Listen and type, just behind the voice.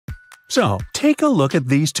So, take a look at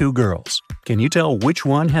these two girls. Can you tell which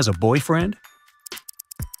one has a boyfriend?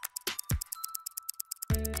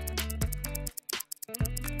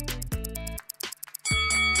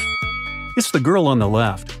 It's the girl on the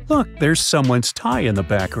left. Look, there's someone's tie in the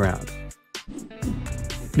background.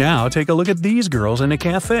 Now take a look at these girls in a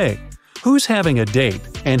cafe. Who's having a date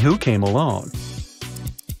and who came alone?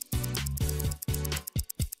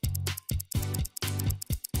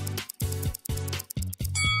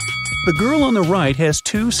 The girl on the right has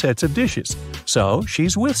two sets of dishes, so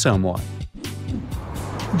she's with someone.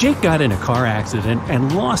 Jake got in a car accident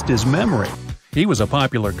and lost his memory. He was a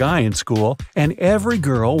popular guy in school, and every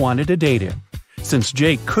girl wanted to date him. Since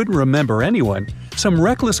Jake couldn't remember anyone, some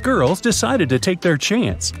reckless girls decided to take their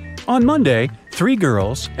chance. On Monday, 3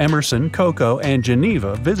 girls, Emerson, Coco, and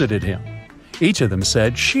Geneva, visited him. Each of them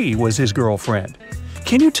said she was his girlfriend.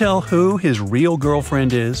 Can you tell who his real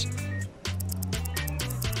girlfriend is?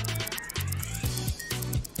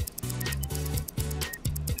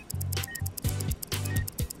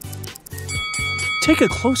 Take a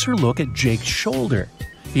closer look at Jake's shoulder.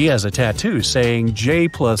 He has a tattoo saying J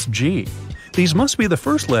plus G. These must be the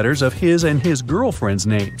first letters of his and his girlfriend's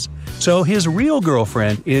names. So his real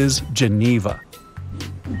girlfriend is Geneva.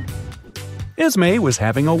 Esme was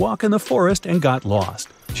having a walk in the forest and got lost.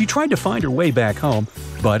 She tried to find her way back home,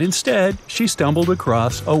 but instead she stumbled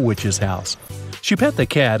across a witch's house. She pet the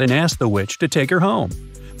cat and asked the witch to take her home.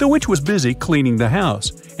 The witch was busy cleaning the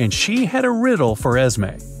house, and she had a riddle for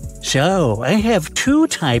Esme. So, I have 2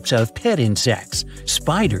 types of pet insects,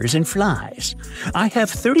 spiders and flies. I have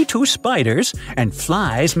 32 spiders, and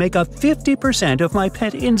flies make up 50% of my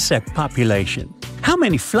pet insect population. How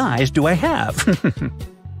many flies do I have?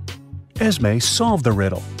 Esme solved the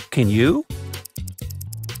riddle. Can you?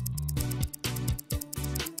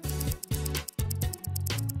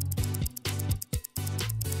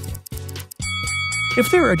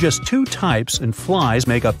 If there are just 2 types and flies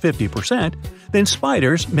make up 50%, then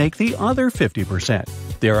spiders make the other 50%.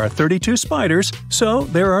 There are 32 spiders, so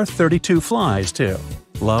there are 32 flies too.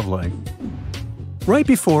 Lovely. Right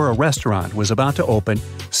before a restaurant was about to open,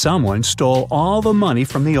 someone stole all the money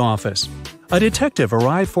from the office. A detective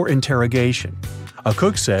arrived for interrogation. A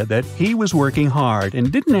cook said that he was working hard and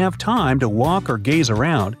didn't have time to walk or gaze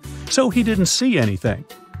around, so he didn't see anything.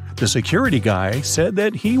 The security guy said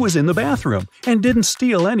that he was in the bathroom and didn't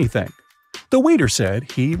steal anything. The waiter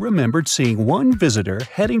said he remembered seeing one visitor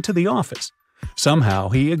heading to the office. Somehow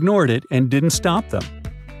he ignored it and didn't stop them.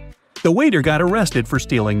 The waiter got arrested for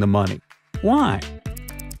stealing the money. Why?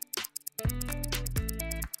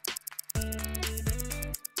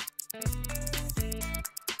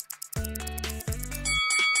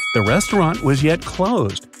 The restaurant was yet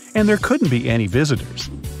closed, and there couldn't be any visitors.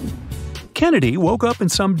 Kennedy woke up in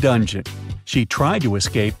some dungeon. She tried to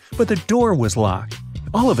escape, but the door was locked.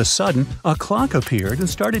 All of a sudden, a clock appeared and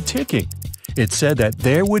started ticking. It said that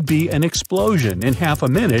there would be an explosion in half a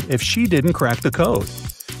minute if she didn't crack the code.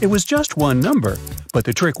 It was just one number, but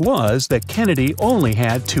the trick was that Kennedy only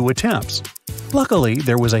had 2 attempts. Luckily,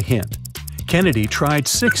 there was a hint. Kennedy tried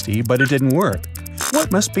 60, but it didn't work.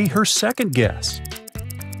 What must be her second guess?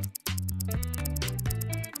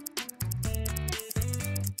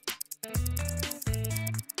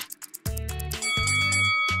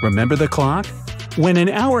 Remember the clock? When an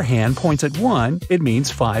hour hand points at 1, it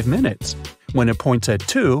means 5 minutes. When it points at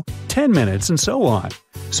 2, 10 minutes, and so on.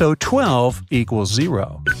 So 12 equals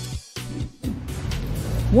 0.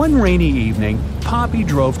 One rainy evening, Poppy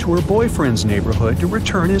drove to her boyfriend's neighborhood to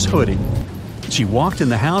return his hoodie. She walked in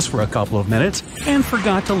the house for a couple of minutes and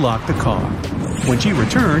forgot to lock the car. When she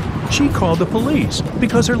returned, she called the police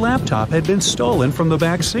because her laptop had been stolen from the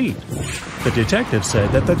back seat. The detective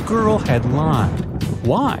said that the girl had lied.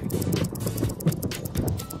 Why?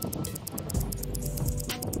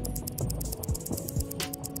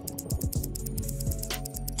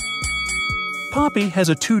 Poppy has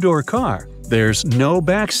a 2-door car. There's no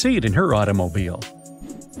back seat in her automobile.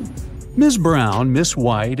 Ms. Brown, Miss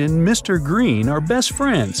White, and Mr. Green are best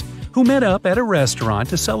friends who met up at a restaurant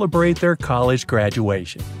to celebrate their college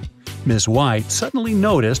graduation. Miss White suddenly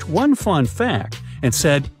noticed one fun fact and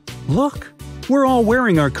said, "Look, we're all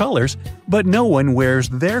wearing our colors, but no one wears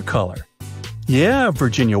their color." "Yeah,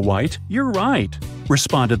 Virginia White, you're right,"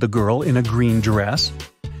 responded the girl in a green dress.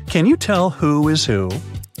 Can you tell who is who?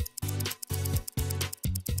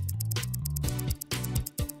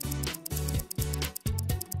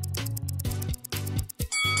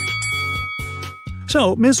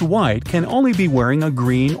 So, Miss White can only be wearing a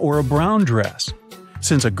green or a brown dress.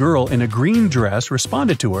 Since a girl in a green dress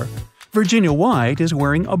responded to her, Virginia White is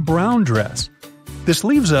wearing a brown dress. This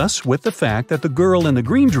leaves us with the fact that the girl in the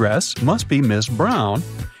green dress must be Miss Brown,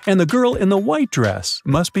 and the girl in the white dress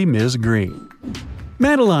must be Ms. Green.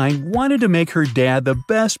 Madeline wanted to make her dad the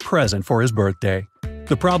best present for his birthday.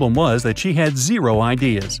 The problem was that she had zero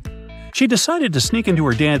ideas. She decided to sneak into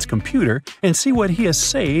her dad's computer and see what he has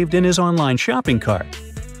saved in his online shopping cart.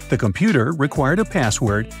 The computer required a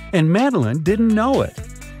password, and Madeline didn't know it.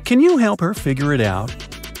 Can you help her figure it out?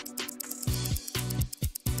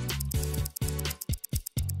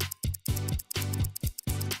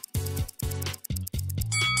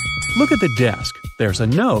 Look at the desk. There's a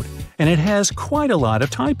note, and it has quite a lot of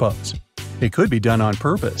typos. It could be done on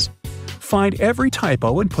purpose. Find every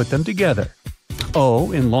typo and put them together.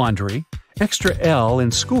 O in laundry, extra L in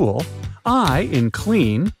school, I in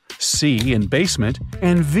clean, C in basement,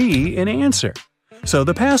 and V in answer. So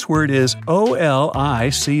the password is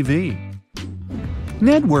OLICV.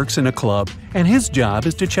 Ned works in a club, and his job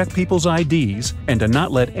is to check people's IDs and to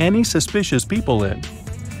not let any suspicious people in.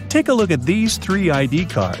 Take a look at these 3 ID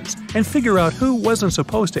cards and figure out who wasn't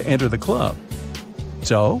supposed to enter the club.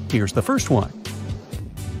 So, here's the first one.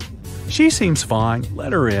 She seems fine,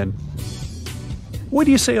 let her in. What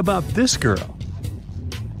do you say about this girl?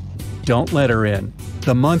 Don't let her in.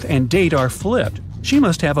 The month and date are flipped. She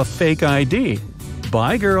must have a fake ID.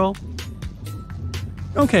 Bye, girl.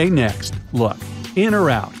 Okay, next. Look, in or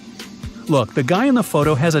out? Look, the guy in the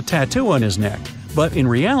photo has a tattoo on his neck, but in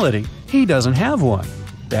reality, he doesn't have one.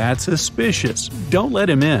 That's suspicious. Don't let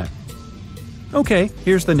him in. Okay,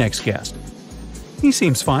 here's the next guest. He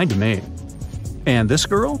seems fine to me. And this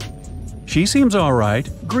girl? She seems alright.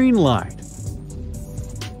 Green light.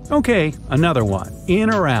 Okay, another one. In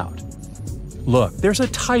or out? Look, there's a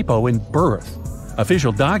typo in birth.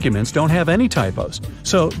 Official documents don't have any typos,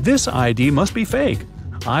 so this ID must be fake.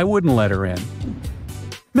 I wouldn't let her in.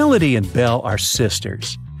 Melody and Belle are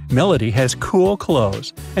sisters. Melody has cool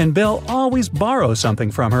clothes, and Belle always borrows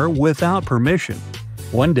something from her without permission.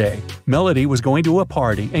 One day, Melody was going to a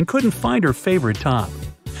party and couldn't find her favorite top.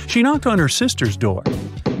 She knocked on her sister's door.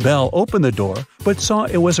 Belle opened the door, but saw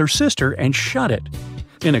it was her sister and shut it.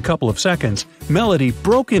 In a couple of seconds, Melody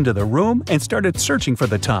broke into the room and started searching for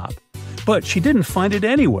the top. But she didn't find it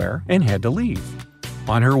anywhere and had to leave.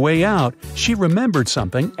 On her way out, she remembered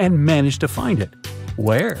something and managed to find it.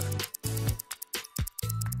 Where?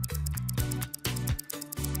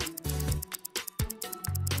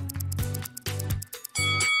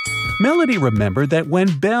 Melody remembered that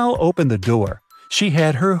when Belle opened the door, she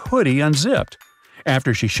had her hoodie unzipped.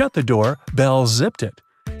 After she shut the door, Belle zipped it.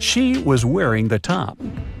 She was wearing the top.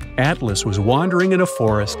 Atlas was wandering in a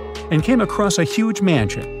forest and came across a huge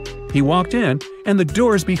mansion. He walked in, and the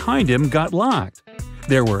doors behind him got locked.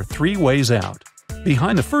 There were 3 ways out.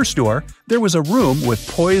 Behind the first door, there was a room with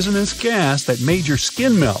poisonous gas that made your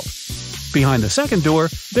skin melt. Behind the second door,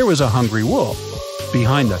 there was a hungry wolf.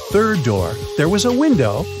 Behind the third door, there was a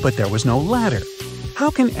window, but there was no ladder. How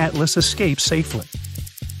can Atlas escape safely?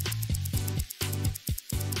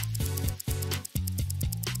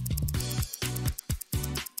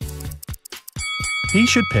 He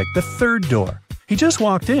should pick the third door. He just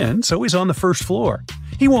walked in, so he's on the first floor.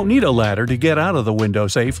 He won't need a ladder to get out of the window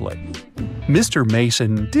safely. Mr.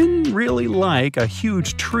 Mason didn't really like a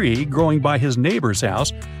huge tree growing by his neighbor's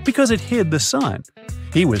house because it hid the sun.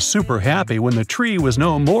 He was super happy when the tree was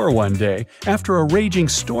no more one day after a raging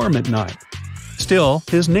storm at night. Still,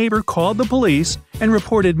 his neighbor called the police and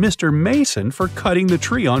reported Mr. Mason for cutting the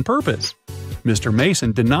tree on purpose. Mr.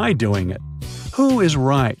 Mason denied doing it. Who is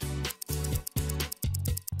right?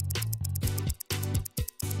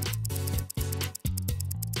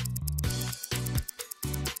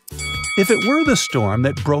 If it were the storm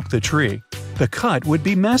that broke the tree, the cut would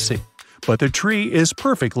be messy, but the tree is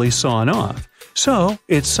perfectly sawn off, so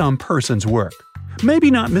it's some person's work.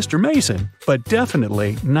 Maybe not Mr. Mason, but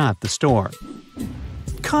definitely not the storm.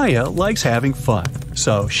 Kaya likes having fun,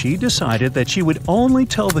 so she decided that she would only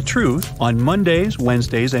tell the truth on Mondays,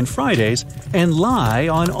 Wednesdays, and Fridays and lie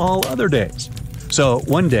on all other days. So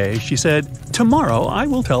one day she said, "Tomorrow I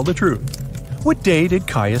will tell the truth." What day did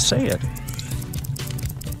Kaya say it?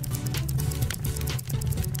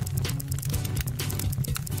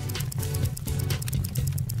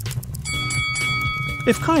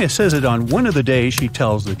 If Kaya says it on one of the days she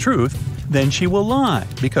tells the truth, then she will lie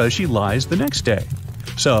because she lies the next day.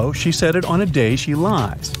 So she said it on a day she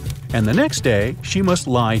lies. And the next day, she must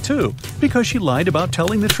lie too because she lied about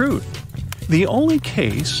telling the truth. The only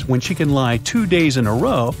case when she can lie 2 days in a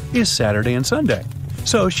row is Saturday and Sunday.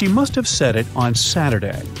 So she must have said it on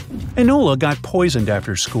Saturday. Enola got poisoned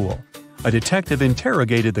after school. A detective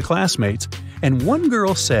interrogated the classmates, and one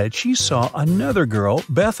girl said she saw another girl,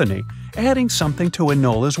 Bethany, adding something to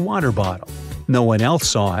Enola's water bottle. No one else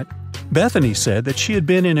saw it. Bethany said that she had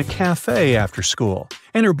been in a cafe after school,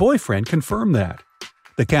 and her boyfriend confirmed that.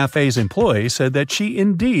 The cafe's employee said that she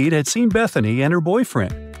indeed had seen Bethany and her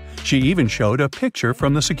boyfriend. She even showed a picture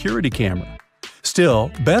from the security camera.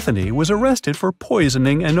 Still, Bethany was arrested for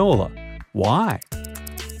poisoning Enola. Why?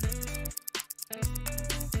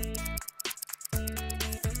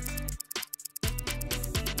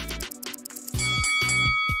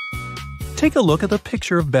 Take a look at the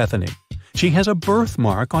picture of Bethany. She has a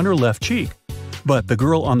birthmark on her left cheek. But the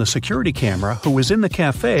girl on the security camera who was in the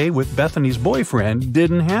cafe with Bethany's boyfriend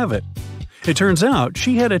didn't have it. It turns out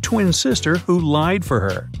she had a twin sister who lied for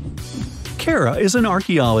her. Kara is an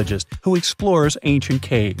archaeologist who explores ancient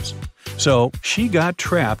caves. So she got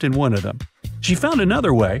trapped in one of them. She found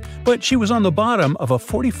another way, but she was on the bottom of a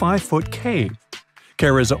 45-foot cave.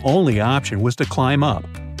 Kara's only option was to climb up.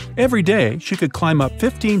 Every day, she could climb up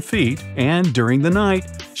 15 feet, and during the night,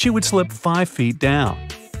 she would slip 5 feet down.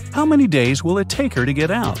 How many days will it take her to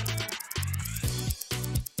get out?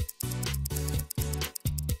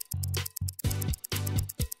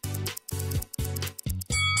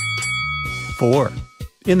 Four.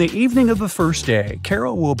 In the evening of the first day,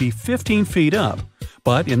 Kara will be 15 feet up,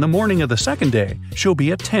 but in the morning of the second day, she'll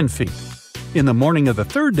be at 10 feet. In the morning of the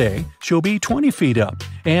third day, she'll be 20 feet up,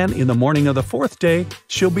 and in the morning of the fourth day,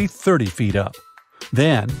 she'll be 30 feet up.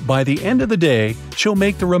 Then, by the end of the day, she'll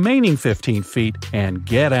make the remaining 15 feet and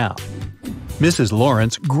get out. Mrs.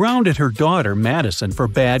 Lawrence grounded her daughter Madison for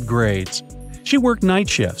bad grades. She worked night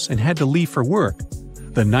shifts and had to leave for work.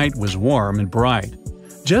 The night was warm and bright.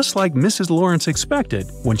 Just like Mrs. Lawrence expected,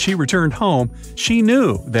 when she returned home, she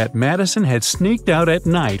knew that Madison had sneaked out at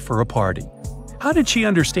night for a party. How did she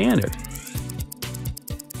understand it?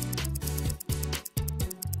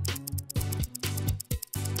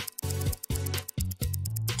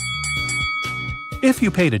 If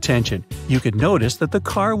you paid attention, you could notice that the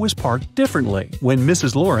car was parked differently when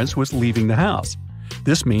Mrs. Lawrence was leaving the house.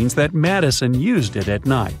 This means that Madison used it at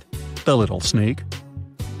night. The little sneak.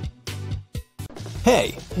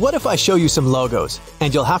 Hey, what if I show you some logos,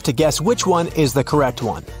 and you'll have to guess which one is the correct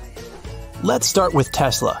one? Let's start with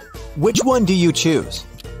Tesla. Which one do you choose?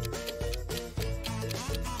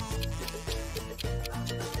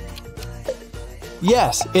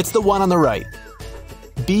 Yes, it's the one on the right.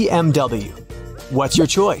 BMW. What's your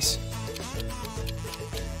choice?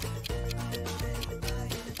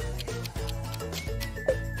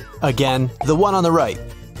 Again, the one on the right.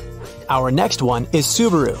 Our next one is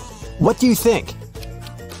Subaru. What do you think?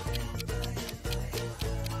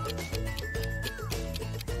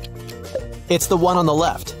 It's the one on the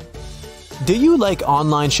left. Do you like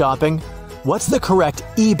online shopping? What's the correct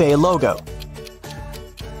eBay logo?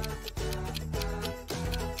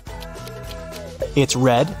 It's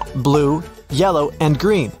red, blue, yellow, and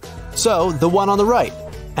green. So, the one on the right.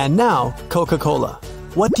 And now, Coca-Cola.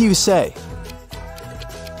 What do you say?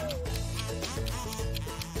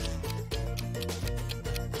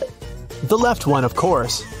 The left one, of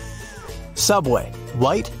course. Subway.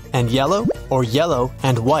 White and yellow, or yellow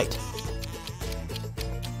and white?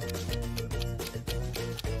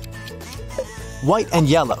 White and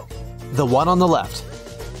yellow. The one on the left.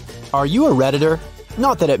 Are you a Redditor?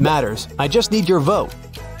 Not that it matters, I just need your vote.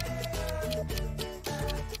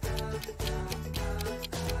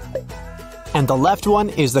 And the left one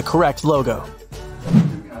is the correct logo.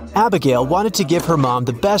 Abigail wanted to give her mom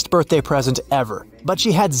the best birthday present ever, but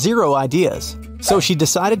she had zero ideas. So she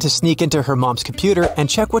decided to sneak into her mom's computer and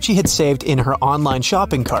check what she had saved in her online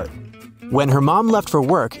shopping cart. When her mom left for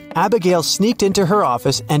work, Abigail sneaked into her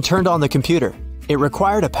office and turned on the computer. It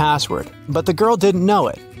required a password, but the girl didn't know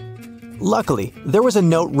it. Luckily, there was a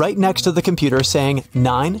note right next to the computer saying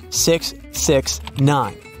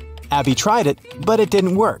 9669. Abby tried it, but it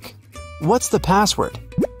didn't work. What's the password?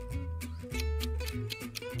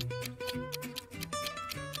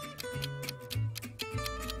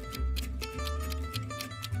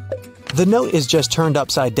 The note is just turned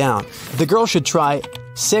upside down. The girl should try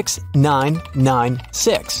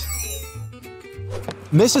 6996.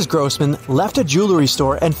 Mrs. Grossman left a jewelry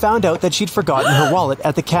store and found out that she'd forgotten her wallet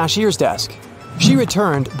at the cashier's desk. She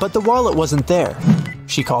returned, but the wallet wasn't there.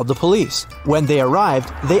 She called the police. When they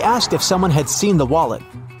arrived, they asked if someone had seen the wallet.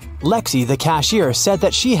 Lexi, the cashier, said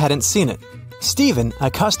that she hadn't seen it. Stephen,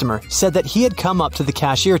 a customer, said that he had come up to the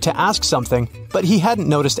cashier to ask something, but he hadn't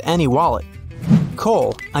noticed any wallet.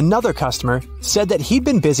 Cole, another customer, said that he'd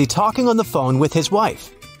been busy talking on the phone with his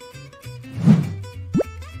wife.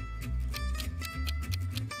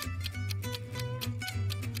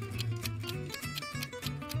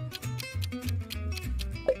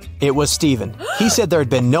 It was Stephen. He said there had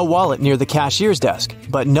been no wallet near the cashier's desk,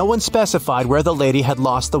 but no one specified where the lady had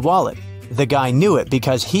lost the wallet. The guy knew it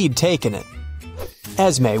because he'd taken it.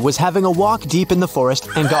 Esme was having a walk deep in the forest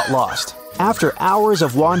and got lost. After hours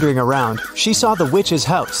of wandering around, she saw the witch's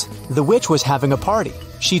house. The witch was having a party.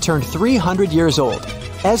 She turned 300 years old.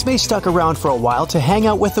 Esme stuck around for a while to hang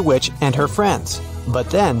out with the witch and her friends. But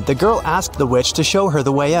then the girl asked the witch to show her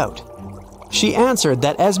the way out. She answered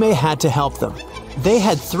that Esme had to help them. They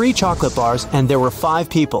had 3 chocolate bars and there were 5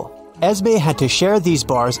 people. Esme had to share these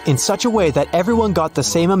bars in such a way that everyone got the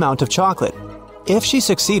same amount of chocolate. If she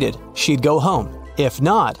succeeded, she'd go home. If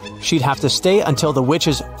not, she'd have to stay until the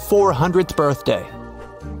witch's 400th birthday.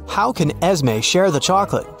 How can Esme share the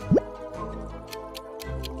chocolate?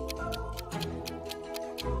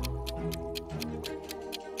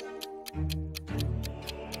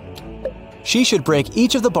 She should break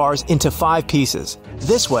each of the bars into 5 pieces.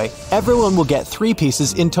 This way, everyone will get 3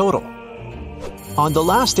 pieces in total. On the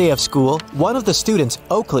last day of school, one of the students,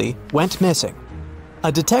 Oakley, went missing.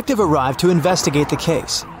 A detective arrived to investigate the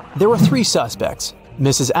case. There were 3 suspects: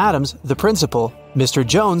 Mrs. Adams, the principal, Mr.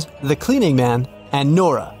 Jones, the cleaning man, and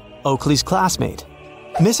Nora, Oakley's classmate.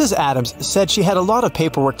 Mrs. Adams said she had a lot of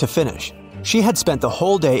paperwork to finish. She had spent the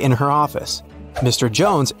whole day in her office. Mr.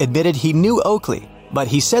 Jones admitted he knew Oakley, but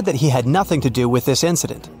he said that he had nothing to do with this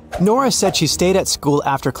incident. Nora said she stayed at school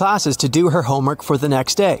after classes to do her homework for the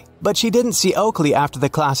next day, but she didn't see Oakley after the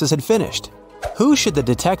classes had finished. Who should the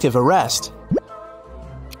detective arrest?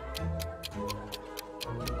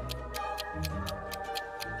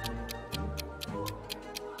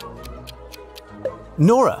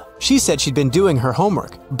 Nora. She said she'd been doing her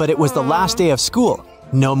homework, but it was the last day of school.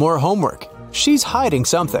 No more homework. She's hiding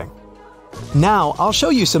something. Now, I'll show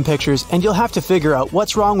you some pictures and you'll have to figure out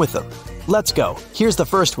what's wrong with them. Let's go. Here's the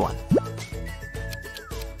first one.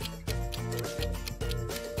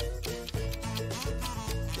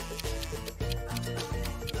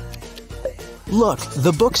 Look,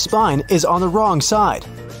 the book's spine is on the wrong side.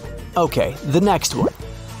 Okay, the next one.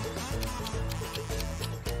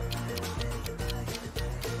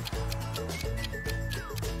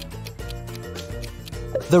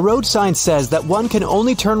 The road sign says that one can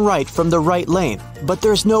only turn right from the right lane, but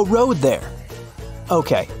there's no road there.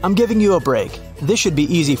 Okay, I'm giving you a break. This should be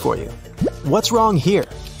easy for you. What's wrong here?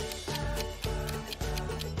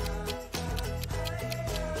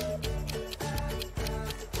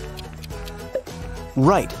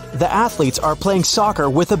 Right, the athletes are playing soccer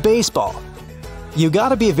with a baseball. You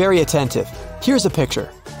gotta be very attentive. Here's a picture,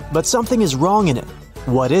 but something is wrong in it.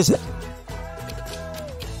 What is it?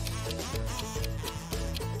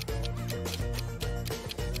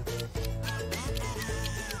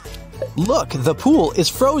 Look, the pool is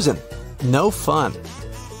frozen. No fun.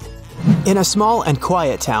 In a small and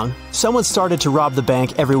quiet town, someone started to rob the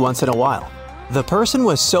bank every once in a while. The person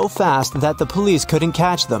was so fast that the police couldn't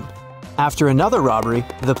catch them. After another robbery,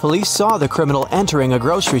 the police saw the criminal entering a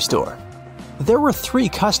grocery store. There were 3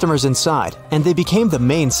 customers inside, and they became the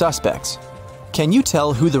main suspects. Can you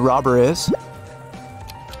tell who the robber is?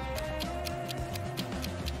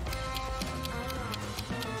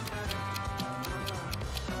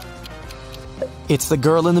 It's the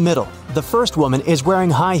girl in the middle. The first woman is wearing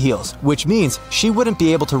high heels, which means she wouldn't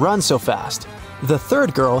be able to run so fast. The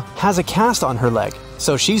third girl has a cast on her leg,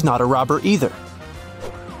 so she's not a robber either.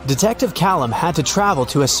 Detective Callum had to travel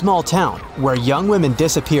to a small town where young women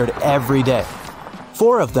disappeared every day.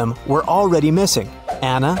 4 of them were already missing: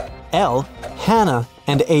 Anna, Elle, Hannah,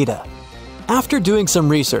 and Ada. After doing some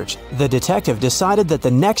research, the detective decided that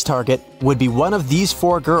the next target would be one of these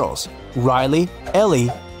 4 girls: Riley, Ellie,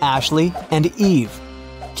 Ashley, and Eve.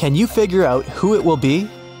 Can you figure out who it will be?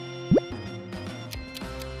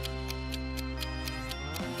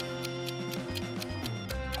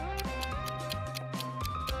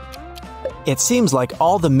 It seems like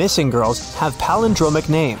all the missing girls have palindromic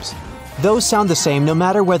names. Those sound the same no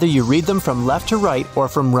matter whether you read them from left to right or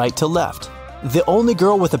from right to left. The only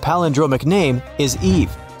girl with a palindromic name is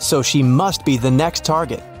Eve, so she must be the next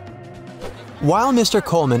target. While Mr.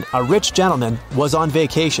 Coleman, a rich gentleman, was on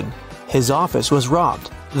vacation, his office was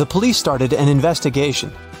robbed. The police started an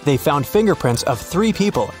investigation. They found fingerprints of 3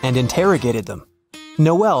 people and interrogated them.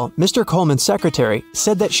 Noelle, Mr. Coleman's secretary,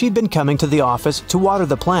 said that she'd been coming to the office to water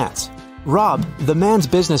the plants. Rob, the man's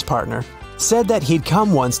business partner, said that he'd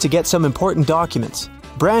come once to get some important documents.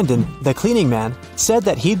 Brandon, the cleaning man, said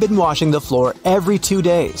that he'd been washing the floor every 2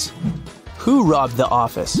 days. Who robbed the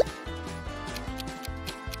office?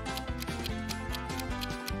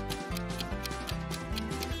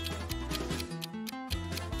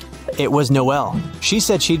 It was Noelle. She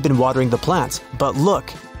said she'd been watering the plants, but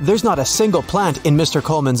look, There's not a single plant in Mr.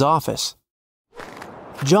 Coleman's office.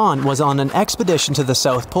 John was on an expedition to the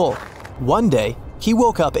South Pole. One day, he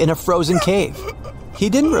woke up in a frozen cave. He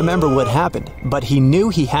didn't remember what happened, but he knew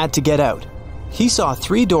he had to get out. He saw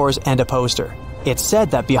 3 doors and a poster. It said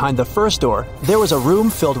that behind the first door, there was a room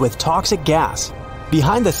filled with toxic gas.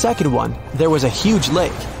 Behind the second one, there was a huge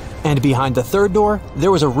lake. And behind the third door,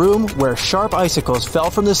 there was a room where sharp icicles fell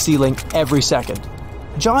from the ceiling every second.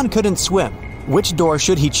 John couldn't swim. Which door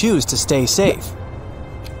should he choose to stay safe?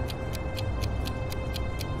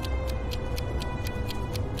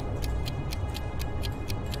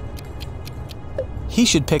 He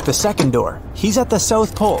should pick the second door. He's at the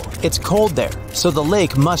South Pole. It's cold there, so the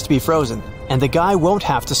lake must be frozen, and the guy won't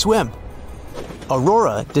have to swim.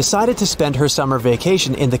 Aurora decided to spend her summer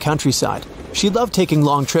vacation in the countryside. She loved taking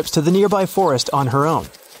long trips to the nearby forest on her own.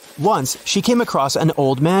 Once, she came across an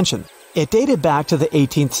old mansion. It dated back to the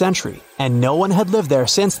 18th century, and no one had lived there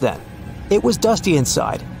since then. It was dusty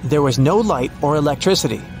inside. There was no light or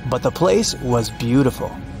electricity, but the place was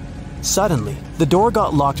beautiful. Suddenly, the door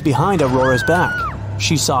got locked behind Aurora's back.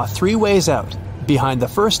 She saw 3 ways out. Behind the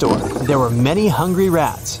first door, there were many hungry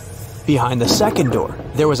rats. Behind the second door,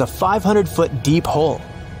 there was a 500-foot deep hole.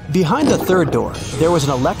 Behind the third door, there was an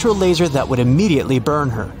electro laser that would immediately burn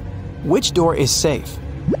her. Which door is safe?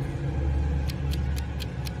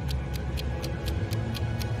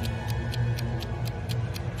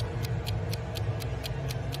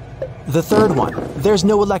 The third one. There's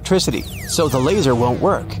no electricity, so the laser won't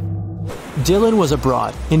work. Dylan was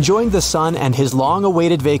abroad, enjoying the sun and his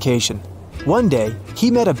long-awaited vacation. One day,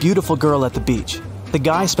 he met a beautiful girl at the beach. The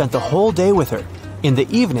guy spent the whole day with her. In the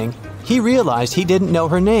evening, he realized he didn't know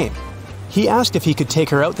her name. He asked if he could take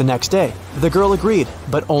her out the next day. The girl agreed,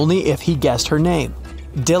 but only if he guessed her name.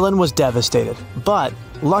 Dylan was devastated, but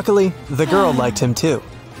luckily, the girl liked him too.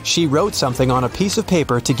 She wrote something on a piece of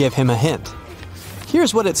paper to give him a hint.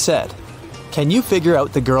 Here's what it said. Can you figure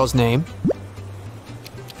out the girl's name?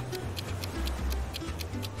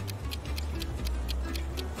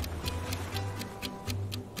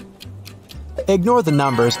 Ignore the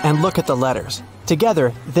numbers and look at the letters.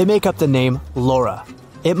 Together, they make up the name Laura.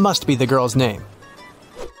 It must be the girl's name.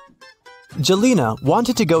 Jelena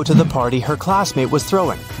wanted to go to the party her classmate was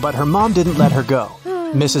throwing, but her mom didn't let her go.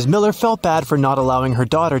 Mrs. Miller felt bad for not allowing her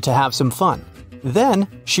daughter to have some fun. Then,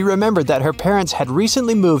 she remembered that her parents had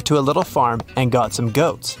recently moved to a little farm and got some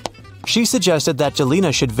goats. She suggested that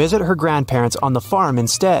Jelena should visit her grandparents on the farm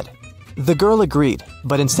instead. The girl agreed,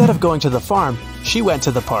 but instead of going to the farm, she went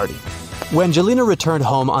to the party. When Jelena returned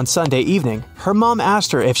home on Sunday evening, her mom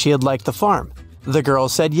asked her if she had liked the farm. The girl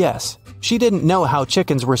said yes. She didn't know how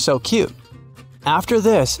chickens were so cute. After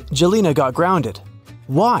this, Jelena got grounded.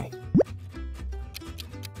 Why?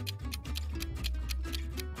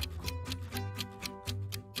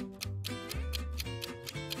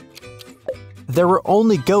 There were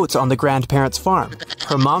only goats on the grandparents' farm.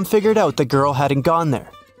 Her mom figured out the girl hadn't gone there.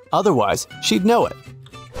 Otherwise, she'd know it.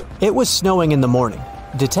 It was snowing in the morning.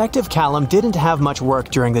 Detective Callum didn't have much work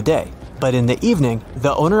during the day, but in the evening,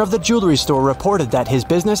 the owner of the jewelry store reported that his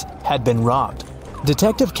business had been robbed.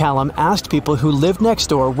 Detective Callum asked people who lived next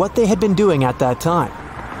door what they had been doing at that time.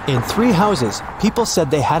 In 3 houses, people said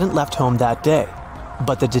they hadn't left home that day,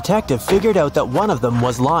 but the detective figured out that one of them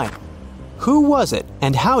was lying. Who was it,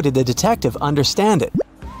 and how did the detective understand it?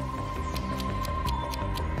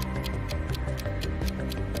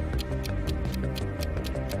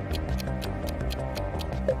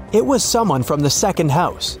 It was someone from the second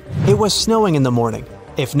house. It was snowing in the morning.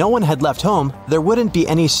 If no one had left home, there wouldn't be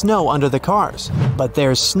any snow under the cars. But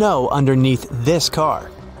there's snow underneath this car.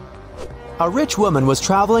 A rich woman was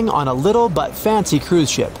traveling on a little but fancy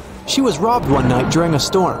cruise ship. She was robbed one night during a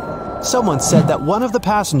storm. Someone said that one of the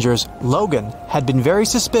passengers, Logan, had been very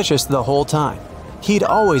suspicious the whole time. He'd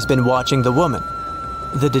always been watching the woman.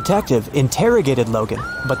 The detective interrogated Logan,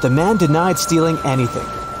 but the man denied stealing anything.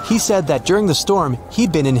 He said that during the storm,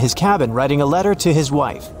 he'd been in his cabin writing a letter to his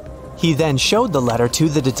wife. He then showed the letter to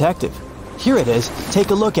the detective. Here it is, take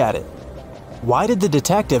a look at it. Why did the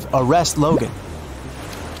detective arrest Logan?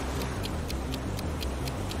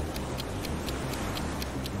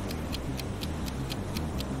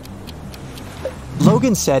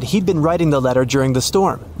 Logan said he'd been writing the letter during the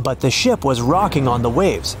storm, but the ship was rocking on the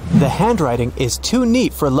waves. The handwriting is too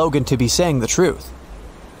neat for Logan to be saying the truth.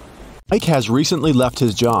 Mike has recently left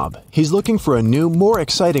his job. He's looking for a new, more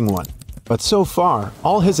exciting one. But so far,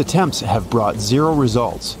 all his attempts have brought 0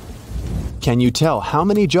 results. Can you tell how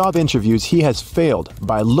many job interviews he has failed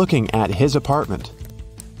by looking at his apartment?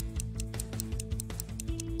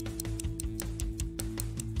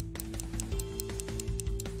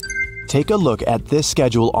 Take a look at this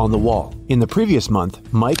schedule on the wall. In the previous month,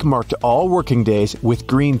 Mike marked all working days with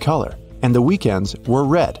green color, and the weekends were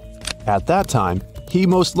red. At that time, he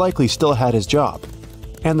most likely still had his job.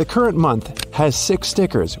 And the current month has 6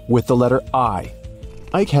 stickers with the letter I.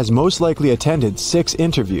 Ike has most likely attended 6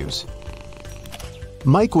 interviews.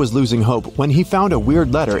 Mike was losing hope when he found a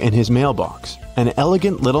weird letter in his mailbox. An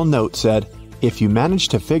elegant little note said, "If you manage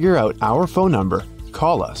to figure out our phone number,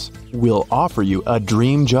 call us. We'll offer you a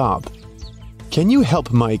dream job." Can you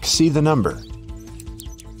help Mike see the number?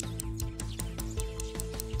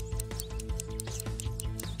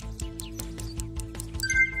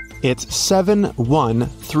 It's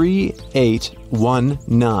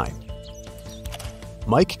 713819.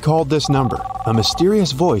 Mike called this number. A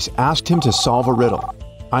mysterious voice asked him to solve a riddle.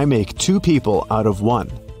 I make 2 people out of 1.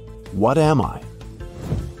 What am I?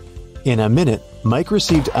 In a minute, Mike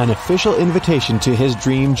received an official invitation to his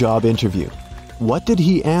dream job interview. What did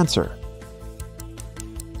he answer?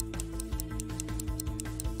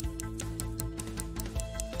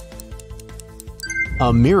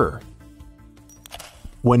 A mirror.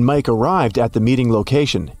 When Mike arrived at the meeting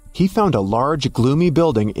location, he found a large, gloomy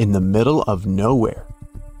building in the middle of nowhere.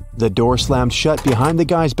 The door slammed shut behind the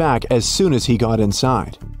guy's back as soon as he got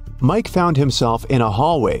inside. Mike found himself in a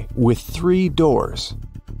hallway with 3 doors.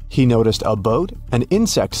 He noticed a boat, an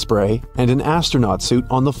insect spray, and an astronaut suit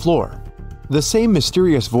on the floor. The same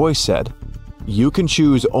mysterious voice said, "You can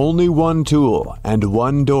choose only 1 tool and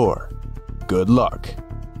 1 door. Good luck."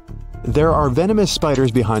 There are venomous spiders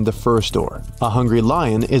behind the first door. A hungry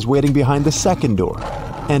lion is waiting behind the second door.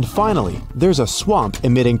 And finally, there's a swamp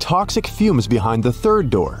emitting toxic fumes behind the third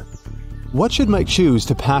door. What should Mike choose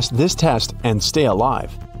to pass this test and stay alive?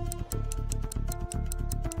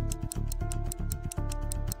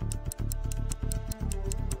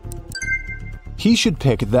 He should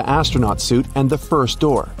pick the astronaut suit and the first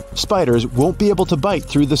door. Spiders won't be able to bite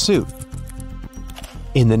through the suit.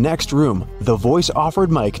 In the next room, the voice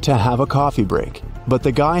offered Mike to have a coffee break, but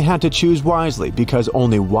the guy had to choose wisely because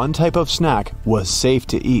only 1 type of snack was safe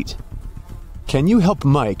to eat. Can you help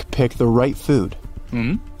Mike pick the right food?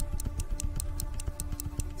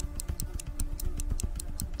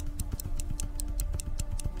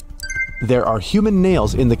 There are human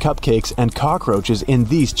nails in the cupcakes and cockroaches in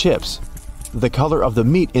these chips. The color of the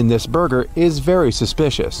meat in this burger is very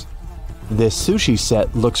suspicious. This sushi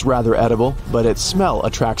set looks rather edible, but its smell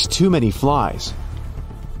attracts too many flies.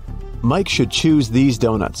 Mike should choose these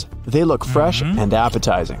donuts. They look fresh and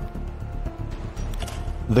appetizing.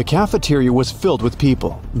 The cafeteria was filled with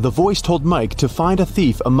people. The voice told Mike to find a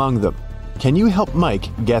thief among them. Can you help Mike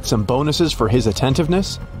get some bonuses for his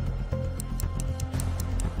attentiveness?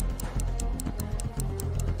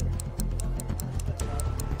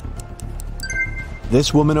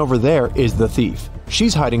 This woman over there is the thief.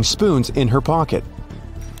 She's hiding spoons in her pocket.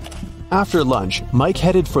 After lunch, Mike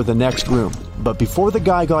headed for the next room, but before the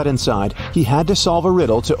guy got inside, he had to solve a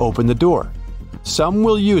riddle to open the door. Some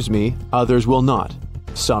will use me, others will not.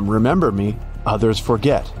 Some remember me, others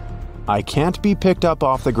forget. I can't be picked up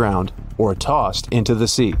off the ground or tossed into the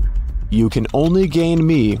sea. You can only gain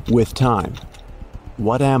me with time.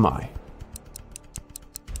 What am I?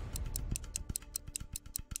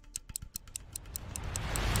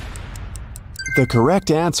 The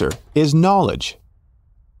correct answer is knowledge.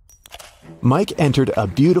 Mike entered a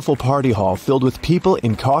beautiful party hall filled with people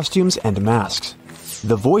in costumes and masks.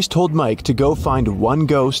 The voice told Mike to go find 1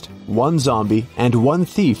 ghost, 1 zombie, and 1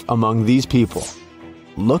 thief among these people.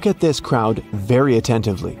 Look at this crowd very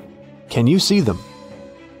attentively. Can you see them?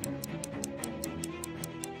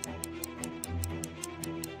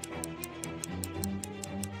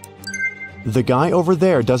 The guy over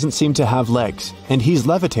there doesn't seem to have legs, and he's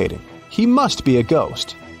levitating. He must be a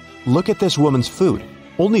ghost. Look at this woman's food.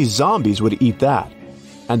 Only zombies would eat that.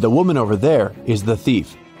 And the woman over there is the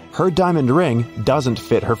thief. Her diamond ring doesn't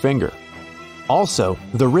fit her finger. Also,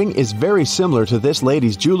 the ring is very similar to this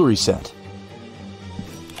lady's jewelry set.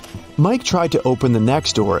 Mike tried to open the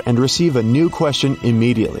next door and receive a new question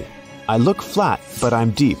immediately. I look flat, but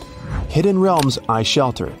I'm deep. Hidden realms I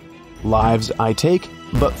shelter. Lives I take,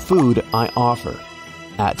 but food I offer.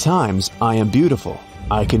 At times I am beautiful.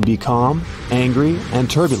 I can be calm, angry, and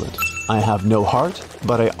turbulent. I have no heart,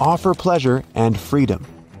 but I offer pleasure and freedom.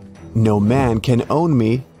 No man can own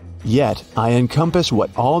me, yet I encompass what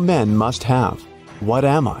all men must have. What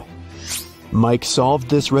am I? Mike solved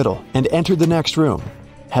this riddle and entered the next room.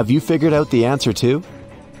 Have you figured out the answer too?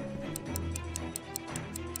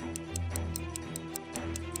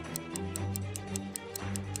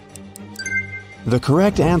 The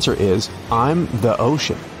correct answer is, I'm the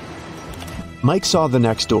ocean. Mike saw the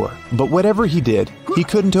next door, but whatever he did, he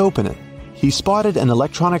couldn't open it. He spotted an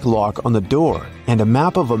electronic lock on the door and a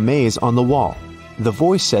map of a maze on the wall. The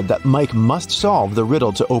voice said that Mike must solve the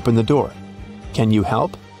riddle to open the door. Can you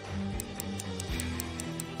help?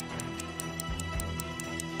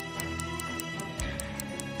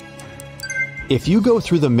 If you go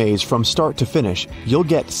through the maze from start to finish, you'll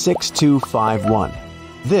get 6251.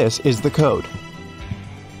 This is the code.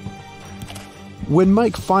 When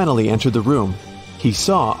Mike finally entered the room, he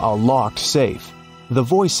saw a locked safe. The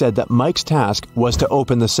voice said that Mike's task was to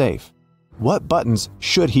open the safe. What buttons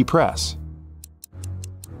should he press?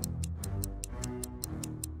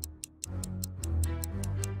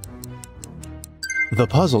 The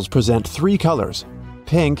puzzles present three colors: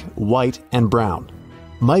 pink, white, and brown.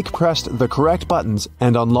 Mike pressed the correct buttons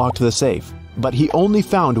and unlocked the safe, but he only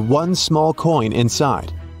found one small coin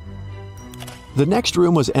inside. The next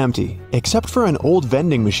room was empty, except for an old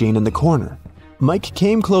vending machine in the corner. Mike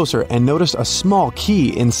came closer and noticed a small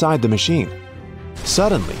key inside the machine.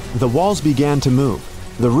 Suddenly, the walls began to move.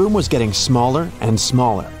 The room was getting smaller and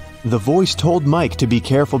smaller. The voice told Mike to be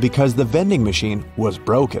careful because the vending machine was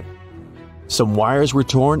broken. Some wires were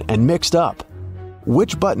torn and mixed up.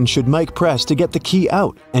 Which button should Mike press to get the key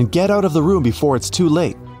out and get out of the room before it's too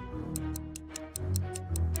late?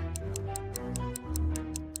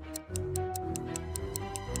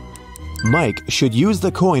 Mike should use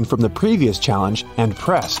the coin from the previous challenge and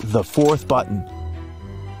press the fourth button.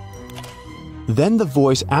 Then the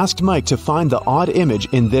voice asked Mike to find the odd image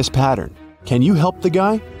in this pattern. Can you help the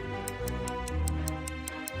guy?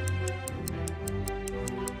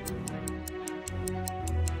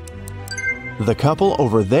 The couple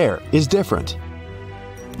over there is different.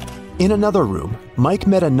 In another room, Mike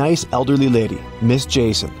met a nice elderly lady, Miss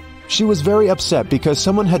Jason. She was very upset because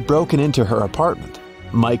someone had broken into her apartment.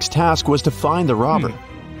 Mike's task was to find the robber.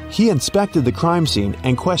 He inspected the crime scene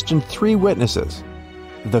and questioned 3 witnesses.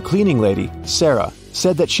 The cleaning lady, Sarah,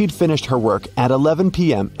 said that she'd finished her work at 11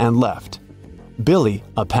 p.m. and left. Billy,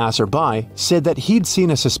 a passerby, said that he'd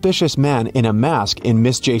seen a suspicious man in a mask in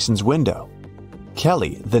Miss Jason's window.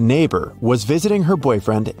 Kelly, the neighbor, was visiting her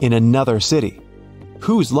boyfriend in another city.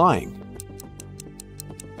 Who's lying?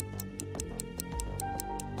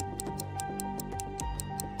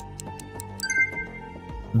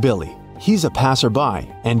 Billy. He's a passerby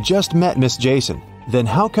and just met Miss Jason. Then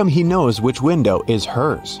how come he knows which window is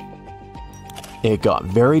hers? It got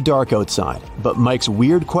very dark outside, but Mike's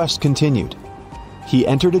weird quest continued. He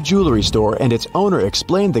entered a jewelry store and its owner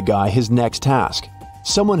explained the guy his next task.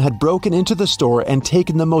 Someone had broken into the store and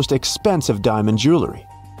taken the most expensive diamond jewelry.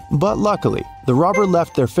 But luckily, the robber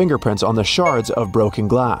left their fingerprints on the shards of broken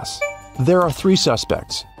glass. There are 3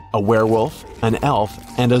 suspects: a werewolf, an elf,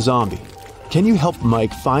 and a zombie. Can you help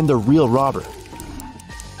Mike find the real robber?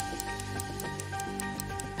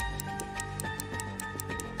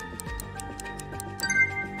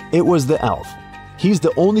 It was the elf. He's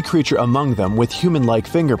the only creature among them with human-like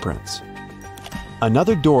fingerprints.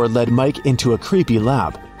 Another door led Mike into a creepy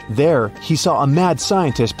lab. There, he saw a mad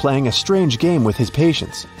scientist playing a strange game with his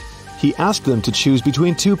patients. He asked them to choose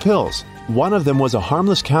between 2 pills. One of them was a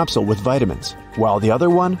harmless capsule with vitamins, while the other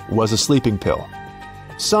one was a sleeping pill.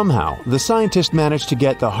 Somehow, the scientist managed to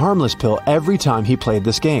get the harmless pill every time he played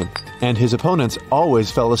this game, and his opponents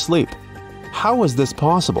always fell asleep. How was this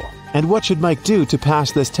possible? And what should Mike do to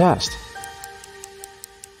pass this test?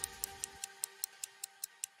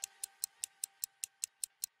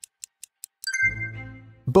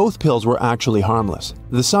 Both pills were actually harmless.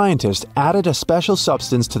 The scientist added a special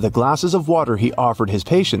substance to the glasses of water he offered his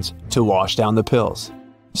patients to wash down the pills.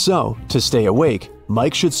 So, to stay awake,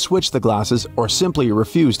 Mike should switch the glasses or simply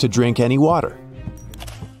refuse to drink any water.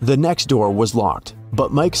 The next door was locked,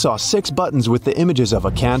 but Mike saw 6 buttons with the images of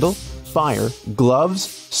a candle, fire, gloves,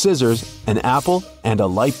 scissors, an apple, and a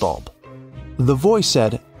light bulb. The voice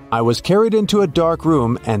said, "I was carried into a dark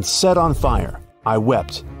room and set on fire. I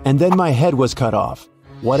wept, and then my head was cut off.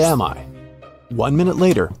 What am I?" 1 minute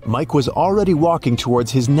later, Mike was already walking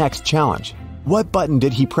towards his next challenge. What button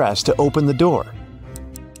did he press to open the door?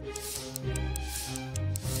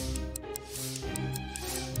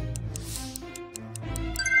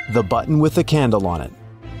 The button with the candle on it.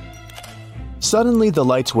 Suddenly the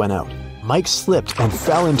lights went out. Mike slipped and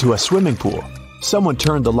fell into a swimming pool. Someone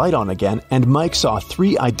turned the light on again and Mike saw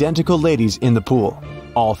 3 identical ladies in the pool.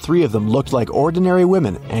 All 3 of them looked like ordinary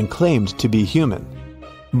women and claimed to be human.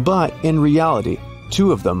 But in reality,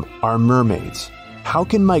 2 of them are mermaids. How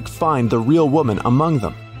can Mike find the real woman among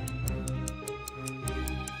them?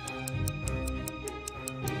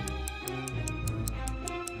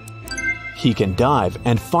 He can dive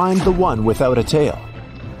and find the one without a tail.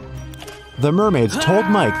 The mermaids told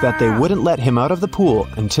Mike that they wouldn't let him out of the pool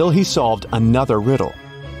until he solved another riddle.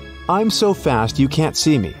 I'm so fast you can't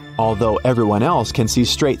see me, although everyone else can see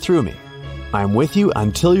straight through me. I'm with you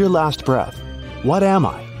until your last breath. What am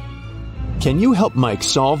I? Can you help Mike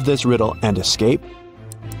solve this riddle and escape?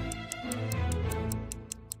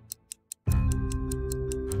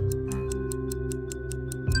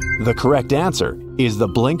 The correct answer is the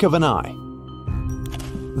blink of an eye.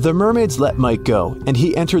 The mermaids let Mike go, and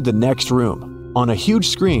he entered the next room. On a huge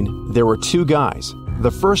screen, there were two guys. The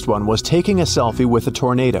first one was taking a selfie with a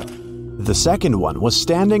tornado. The second one was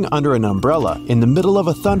standing under an umbrella in the middle of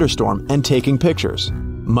a thunderstorm and taking pictures.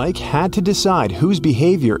 Mike had to decide whose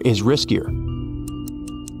behavior is riskier.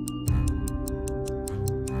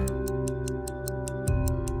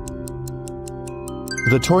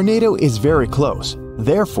 The tornado is very close.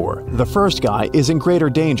 Therefore, the first guy is in greater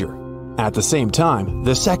danger. At the same time,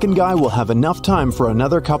 the second guy will have enough time for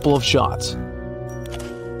another couple of shots.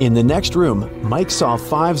 In the next room, Mike saw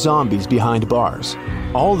 5 zombies behind bars.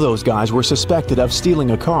 All those guys were suspected of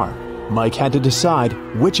stealing a car. Mike had to decide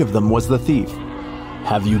which of them was the thief.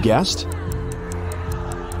 Have you guessed?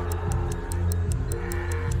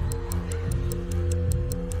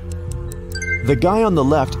 The guy on the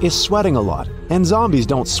left is sweating a lot, and zombies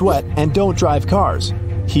don't sweat and don't drive cars.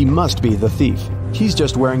 He must be the thief. He's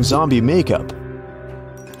just wearing zombie makeup.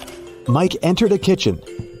 Mike entered a kitchen.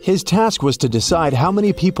 His task was to decide how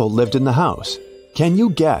many people lived in the house. Can you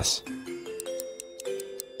guess?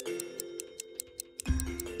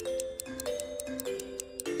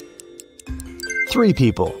 Three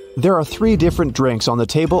people. There are 3 different drinks on the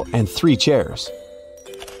table and 3 chairs.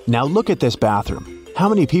 Now look at this bathroom. How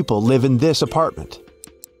many people live in this apartment?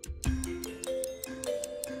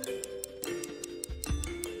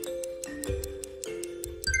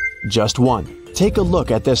 Just 1. Take a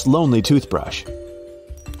look at this lonely toothbrush.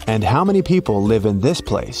 And how many people live in this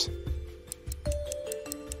place?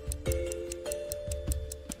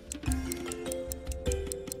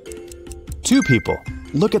 Two people.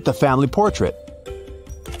 Look at the family portrait.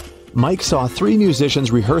 Mike saw 3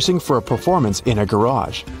 musicians rehearsing for a performance in a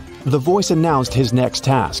garage. The voice announced his next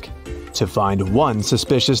task: to find one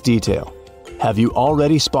suspicious detail. Have you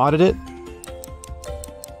already spotted it?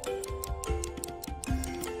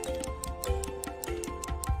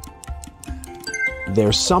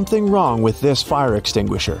 There's something wrong with this fire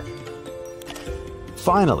extinguisher.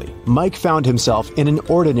 Finally, Mike found himself in an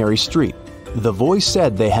ordinary street. The voice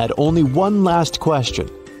said they had only one last question.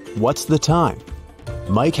 What's the time?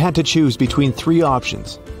 Mike had to choose between 3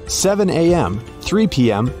 options: 7 a.m., 3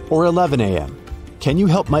 p.m., or 11 a.m. Can you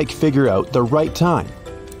help Mike figure out the right time?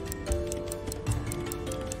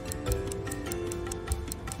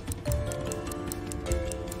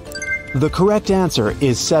 The correct answer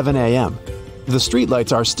is 7 a.m. The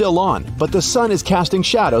streetlights are still on, but the sun is casting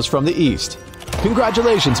shadows from the east.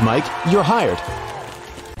 Congratulations, Mike, you're hired.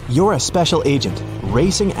 You're a special agent,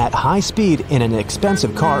 racing at high speed in an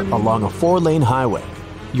expensive car along a 4-lane highway.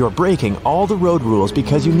 You're breaking all the road rules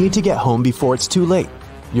because you need to get home before it's too late.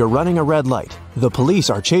 You're running a red light, the police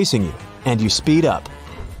are chasing you, and you speed up.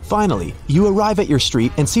 Finally, you arrive at your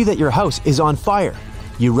street and see that your house is on fire.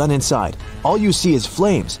 You run inside. All you see is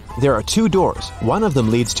flames. There are 2 doors. One of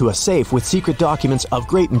them leads to a safe with secret documents of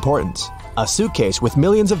great importance. A suitcase with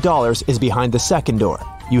millions of dollars is behind the second door.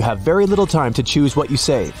 You have very little time to choose what you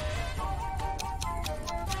save.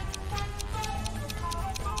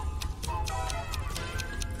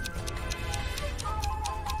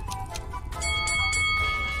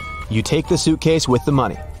 You take the suitcase with the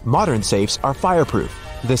money. Modern safes are fireproof.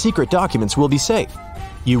 The secret documents will be safe.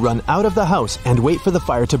 You run out of the house and wait for the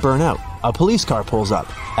fire to burn out. A police car pulls up.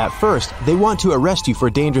 At first, they want to arrest you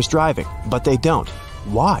for dangerous driving, but they don't.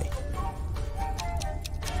 Why?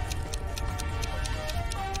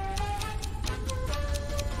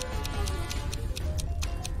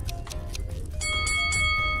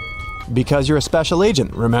 Because you're a special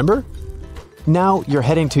agent, remember? Now you're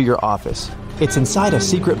heading to your office. It's inside a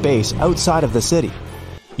secret base outside of the city.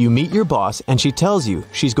 You meet your boss and she tells you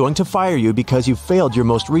she's going to fire you because you failed your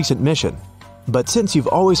most recent mission. But since you've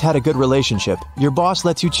always had a good relationship, your boss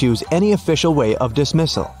lets you choose any official way of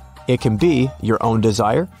dismissal. It can be your own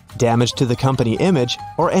desire, damage to the company image,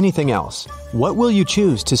 or anything else. What will you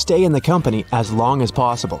choose to stay in the company as long as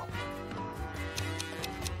possible?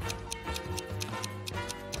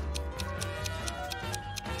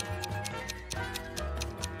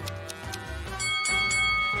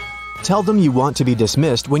 Tell them you want to be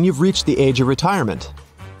dismissed when you've reached the age of retirement.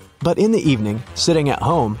 But in the evening, sitting at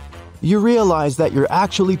home, you realize that you're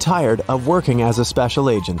actually tired of working as a special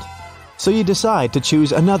agent. So you decide to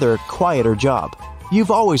choose another, quieter job.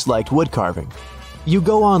 You've always liked wood carving. You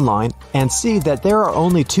go online and see that there are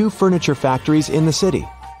only 2 furniture factories in the city.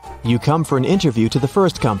 You come for an interview to the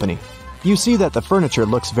first company. You see that the furniture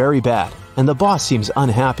looks very bad, and the boss seems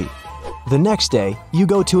unhappy. The next day, you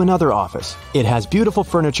go to another office. It has beautiful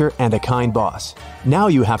furniture and a kind boss. Now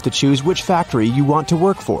you have to choose which factory you want to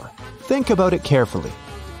work for. Think about it carefully.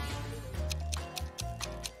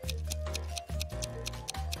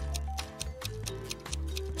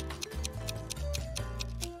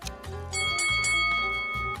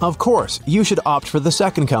 Of course, you should opt for the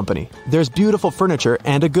second company. There's beautiful furniture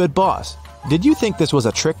and a good boss. Did you think this was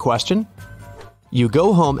a trick question? You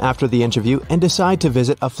go home after the interview and decide to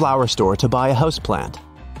visit a flower store to buy a houseplant.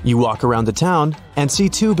 You walk around the town and see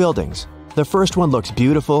 2 buildings. The first one looks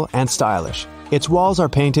beautiful and stylish. Its walls are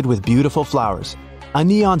painted with beautiful flowers. A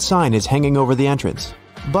neon sign is hanging over the entrance.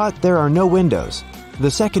 But there are no windows. The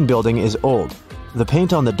second building is old. The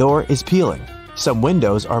paint on the door is peeling. Some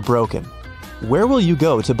windows are broken. Where will you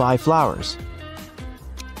go to buy flowers?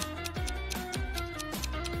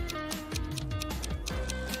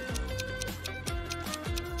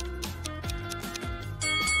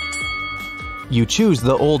 You choose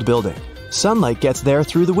the old building. Sunlight gets there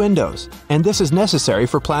through the windows, and this is necessary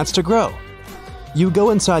for plants to grow. You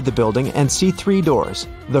go inside the building and see 3 doors.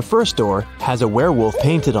 The first door has a werewolf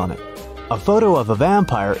painted on it. A photo of a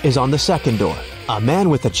vampire is on the second door. A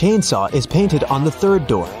man with a chainsaw is painted on the third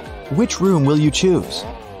door. Which room will you choose?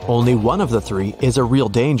 Only one of the 3 is a real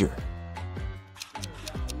danger.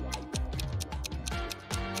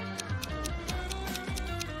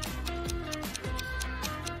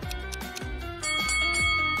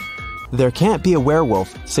 There can't be a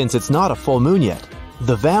werewolf since it's not a full moon yet.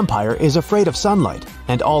 The vampire is afraid of sunlight,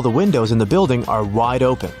 and all the windows in the building are wide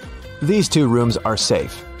open. These 2 rooms are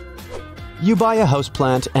safe. You buy a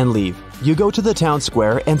houseplant and leave. You go to the town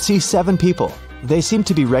square and see 7 people. They seem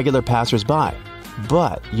to be regular passers-by,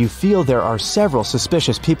 but you feel there are several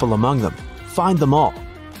suspicious people among them. Find them all.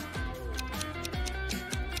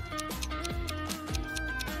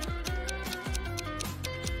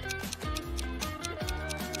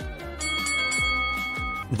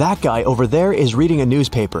 That guy over there is reading a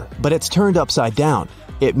newspaper, but it's turned upside down.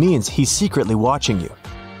 It means he's secretly watching you.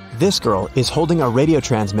 This girl is holding a radio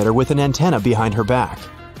transmitter with an antenna behind her back.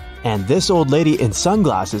 And this old lady in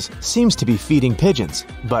sunglasses seems to be feeding pigeons,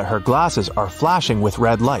 but her glasses are flashing with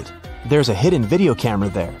red light. There's a hidden video camera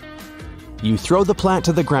there. You throw the plant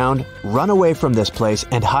to the ground, run away from this place,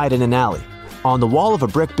 and hide in an alley. On the wall of a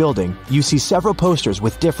brick building, you see several posters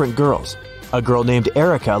with different girls. A girl named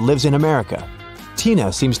Erica lives in America.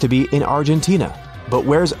 Tina seems to be in Argentina. But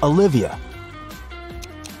where's Olivia?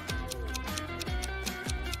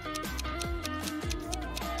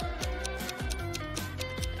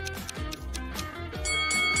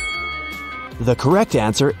 The correct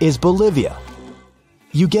answer is Bolivia.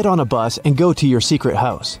 You get on a bus and go to your secret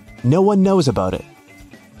house. No one knows about it.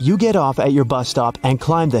 You get off at your bus stop and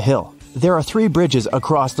climb the hill. There are 3 bridges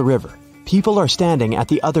across the river. People are standing at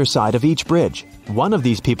the other side of each bridge. One of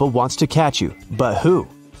these people wants to catch you, but who?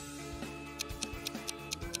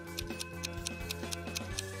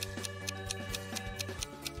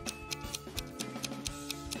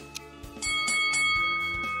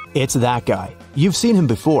 It's that guy. You've seen him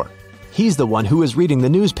before. He's the one who is reading the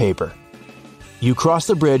newspaper. You cross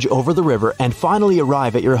the bridge over the river and finally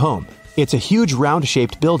arrive at your home. It's a huge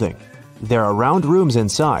round-shaped building. There are round rooms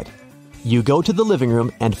inside. You go to the living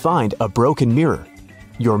room and find a broken mirror.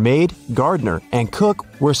 Your maid, gardener, and cook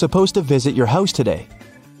were supposed to visit your house today.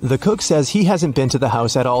 The cook says he hasn't been to the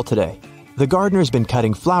house at all today. The gardener's been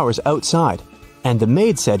cutting flowers outside. And the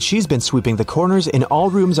maid said she's been sweeping the corners in all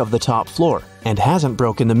rooms of the top floor and hasn't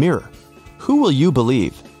broken the mirror. Who will you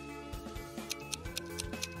believe?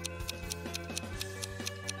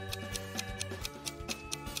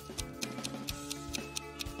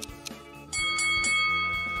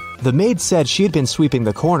 The maid said she had been sweeping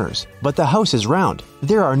the corners, but the house is round.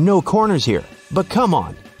 There are no corners here. But come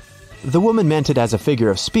on. The woman meant it as a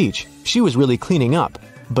figure of speech. She was really cleaning up.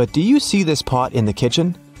 But do you see this pot in the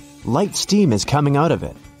kitchen? Light steam is coming out of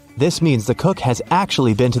it. This means the cook has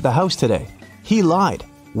actually been to the house today. He lied,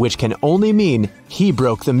 which can only mean he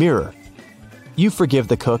broke the mirror. You forgive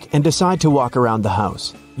the cook and decide to walk around the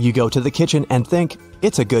house. You go to the kitchen and think,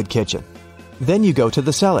 it's a good kitchen. Then you go to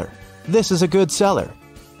the cellar. This is a good cellar.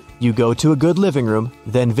 You go to a good living room,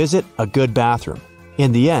 then visit a good bathroom.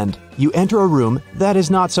 In the end, you enter a room that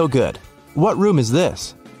is not so good. What room is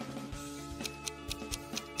this?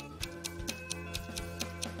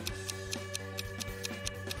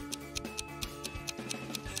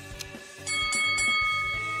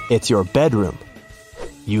 It's your bedroom.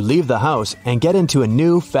 You leave the house and get into a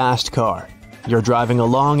new fast car. You're driving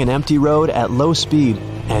along an empty road at low speed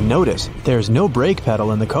and notice there's no brake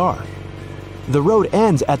pedal in the car. The road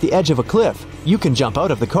ends at the edge of a cliff. You can jump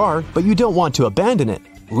out of the car, but you don't want to abandon it.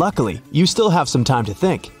 Luckily, you still have some time to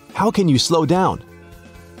think. How can you slow down?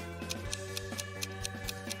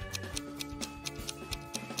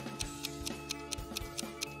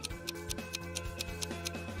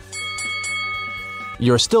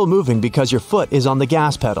 You're still moving because your foot is on the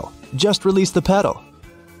gas pedal. Just release the pedal.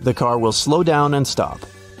 The car will slow down and stop.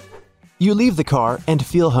 You leave the car and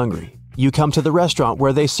feel hungry. You come to the restaurant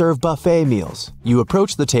where they serve buffet meals. You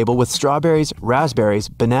approach the table with strawberries, raspberries,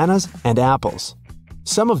 bananas, and apples.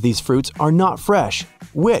 Some of these fruits are not fresh.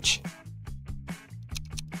 Which?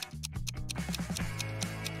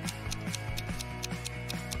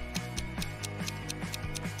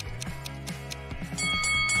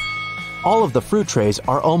 All of the fruit trays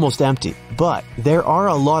are almost empty, but there are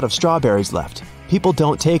a lot of strawberries left. People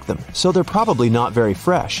don't take them, so they're probably not very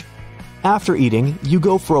fresh. After eating, you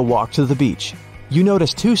go for a walk to the beach. You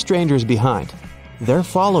notice two strangers behind. They're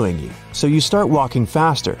following you, so you start walking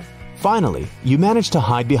faster. Finally, you manage to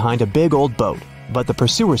hide behind a big old boat, but the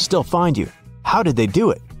pursuers still find you. How did they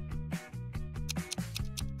do it?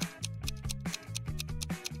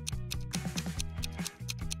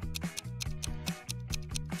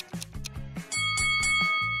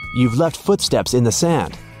 You've left footsteps in the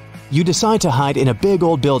sand. You decide to hide in a big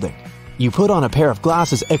old building. You put on a pair of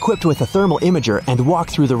glasses equipped with a thermal imager and walk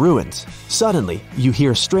through the ruins. Suddenly, you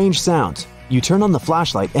hear strange sounds. You turn on the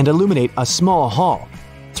flashlight and illuminate a small hall.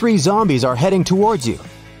 3 zombies are heading towards you.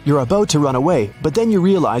 You're about to run away, but then you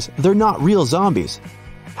realize they're not real zombies.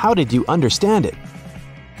 How did you understand it?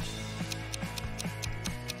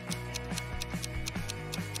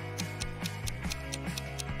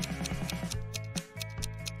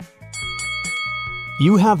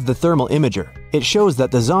 You have the thermal imager. It shows that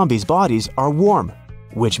the zombies' bodies are warm,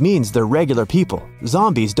 which means they're regular people.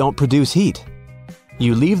 Zombies don't produce heat.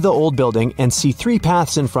 You leave the old building and see 3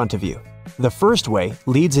 paths in front of you. The first way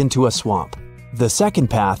leads into a swamp. The second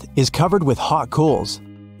path is covered with hot coals.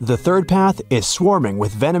 The third path is swarming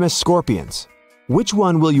with venomous scorpions. Which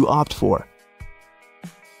one will you opt for?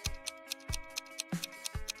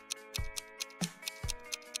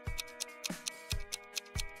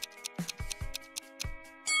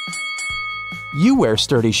 You wear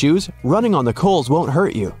sturdy shoes. Running on the coals won't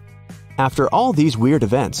hurt you. After all these weird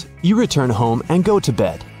events, you return home and go to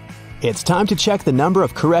bed. It's time to check the number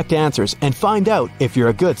of correct answers and find out if you're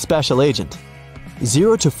a good special agent.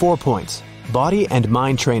 0 to 4 points. Body and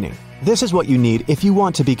mind training. This is what you need if you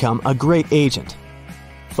want to become a great agent.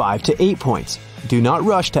 5 to 8 points. Do not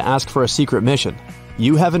rush to ask for a secret mission.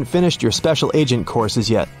 You haven't finished your special agent courses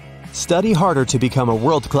yet. Study harder to become a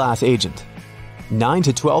world-class agent. 9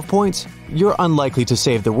 to 12 points. You're unlikely to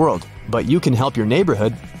save the world, but you can help your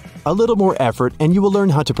neighborhood. A little more effort and you will learn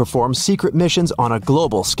how to perform secret missions on a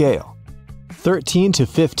global scale. 13 to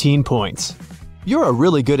 15 points. You're a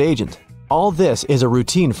really good agent. All this is a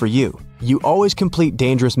routine for you. You always complete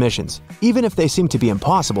dangerous missions, even if they seem to be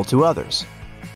impossible to others.